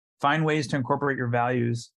find ways to incorporate your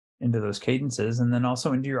values into those cadences and then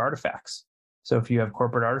also into your artifacts. So if you have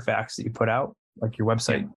corporate artifacts that you put out, like your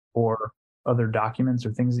website or other documents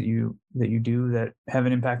or things that you do that have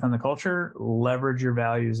an impact on the culture, leverage your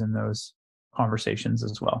values in those conversations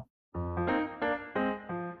as well.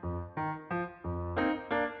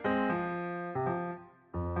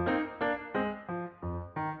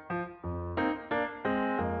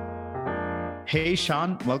 Hey,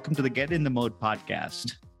 Sean, welcome to the Get in the Mode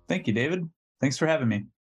podcast. Thank you, David. Thanks for having me.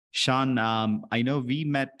 Sean, I know we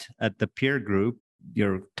met at the peer group.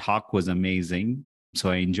 Your talk was amazing, so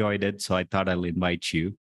I enjoyed it. So I thought I'll invite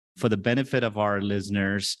you. For the benefit of our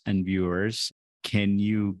listeners and viewers, can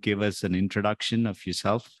you give us an introduction of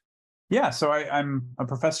yourself? Yeah, so I'm a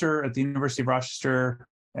professor at the University of Rochester,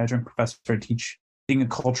 adjunct professor. I teach a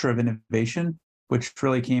culture of innovation, which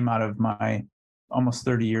really came out of my almost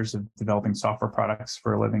 30 years of developing software products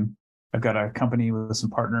for a living. I've got a company with some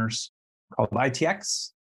partners called ITX,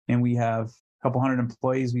 and we have a couple hundred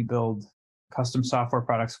employees. We build custom software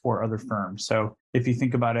products for other firms. So if you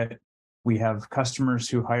think about it, we have customers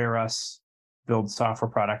who hire us, build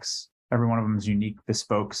software products. Every one of them is unique,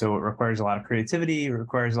 bespoke. So it requires a lot of creativity, it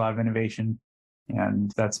requires a lot of innovation.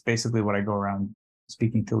 And that's basically what I go around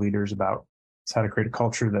speaking to leaders about. It's how to create a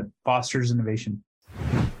culture that fosters innovation.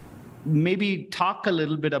 Maybe talk a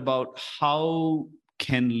little bit about how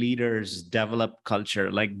can leaders develop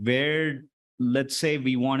culture? Like where, let's say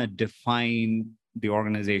we want to define the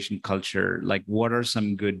organization culture, like what are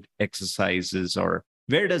some good exercises or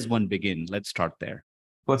where does one begin? Let's start there.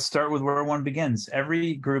 Let's start with where one begins.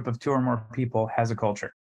 Every group of two or more people has a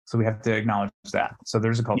culture. So we have to acknowledge that. So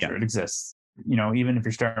there's a culture, It exists. Even if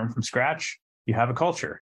you're starting from scratch, you have a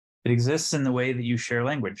culture. It exists in the way that you share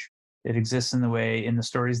language. It exists in the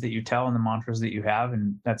stories that you tell and the mantras that you have,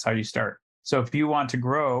 and that's how you start. So if you want to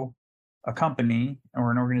grow a company or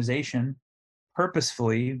an organization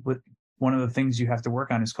purposefully, with one of the things you have to work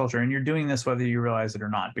on is culture. And you're doing this whether you realize it or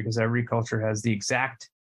not, because every culture has the exact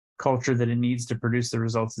culture that it needs to produce the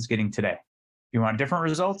results it's getting today. If you want different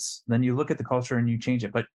results, then you look at the culture and you change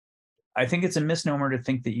it. But I think it's a misnomer to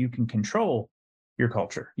think that you can control your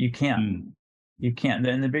culture. You can't. You can't.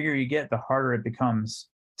 And the bigger you get, the harder it becomes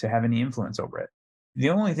to have any influence over it. The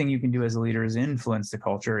only thing you can do as a leader is influence the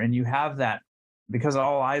culture. And you have that because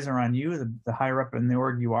all eyes are on you. The higher up in the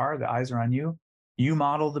org you are, the eyes are on you. You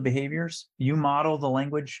model the behaviors, you model the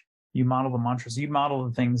language, you model the mantras, you model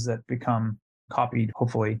the things that become copied,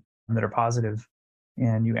 hopefully, that are positive,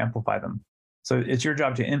 and you amplify them. So it's your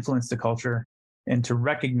job to influence the culture and to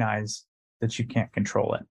recognize that you can't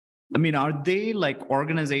control it. I mean, are they like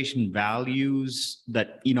organization values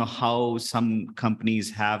that, how some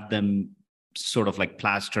companies have them sort of like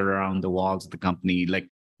plastered around the walls of the company? Like,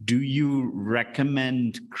 do you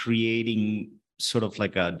recommend creating sort of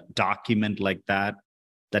like a document like that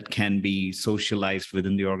can be socialized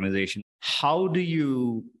within the organization? How do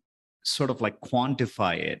you sort of like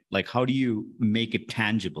quantify it? Like, how do you make it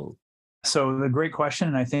tangible? So the great question,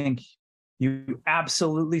 and I think you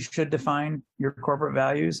absolutely should define your corporate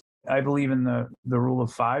values. I believe in the rule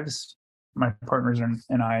of fives. My partners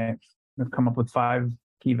and I have come up with 5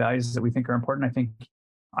 key values that we think are important.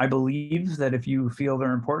 I believe that if you feel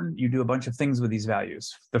they're important, you do a bunch of things with these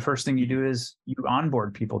values. The first thing you do is you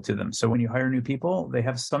onboard people to them. So when you hire new people, they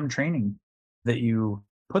have some training that you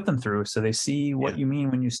put them through so they see what you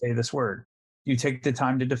mean when you say this word. You take the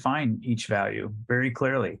time to define each value very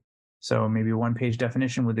clearly. So maybe a 1-page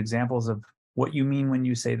definition with examples of what you mean when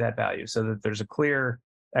you say that value so that there's a clear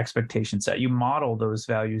expectation set. You model those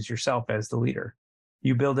values yourself as the leader.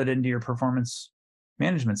 You build it into your performance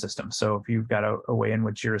management system. So if you've got a way in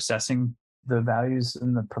which you're assessing the values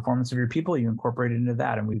and the performance of your people, you incorporate it into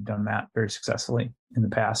that. And we've done that very successfully in the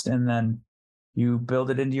past. And then you build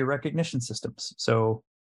it into your recognition systems. So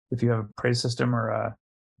if you have a praise system or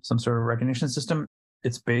some sort of recognition system,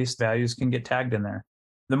 its base values can get tagged in there.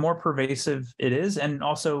 The more pervasive it is, and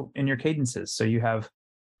also in your cadences. So you have,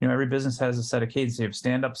 every business has a set of cadences. You have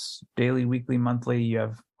stand-ups, daily, weekly, monthly. You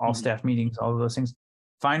have all staff meetings, all of those things.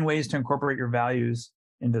 Find ways to incorporate your values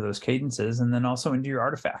into those cadences and then also into your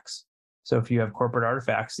artifacts. So if you have corporate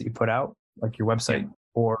artifacts that you put out, like your website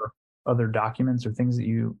or other documents or things that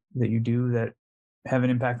you do that have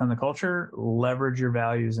an impact on the culture, leverage your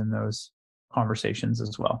values in those conversations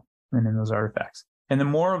as well and in those artifacts. And the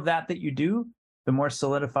more of that you do, the more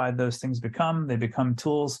solidified those things become. They become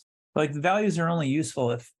tools. Like the values are only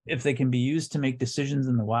useful if they can be used to make decisions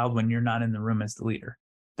in the wild when you're not in the room as the leader.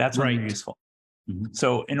 That's when they're useful. Mm-hmm.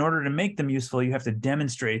 So in order to make them useful, you have to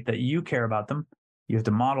demonstrate that you care about them. You have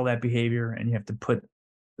to model that behavior and you have to put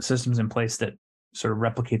systems in place that sort of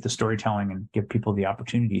replicate the storytelling and give people the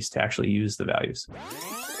opportunities to actually use the values.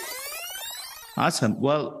 Awesome.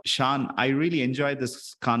 Well, Sean, I really enjoyed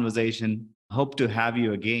this conversation. Hope to have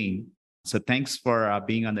you again. So thanks for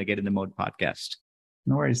being on the Get in the Mode podcast.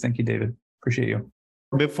 No worries. Thank you, David. Appreciate you.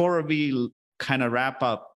 Before we kind of wrap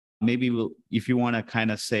up, maybe if you want to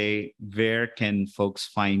kind of say, where can folks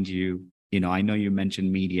find you? I know you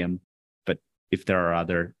mentioned Medium, but if there are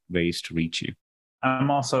other ways to reach you. I'm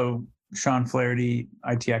also Sean Flaherty,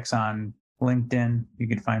 ITX on LinkedIn. You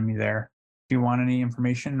can find me there. If you want any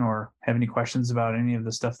information or have any questions about any of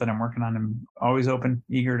the stuff that I'm working on, I'm always open,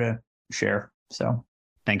 eager to share. So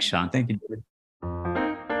thanks, Sean. Thank you, David.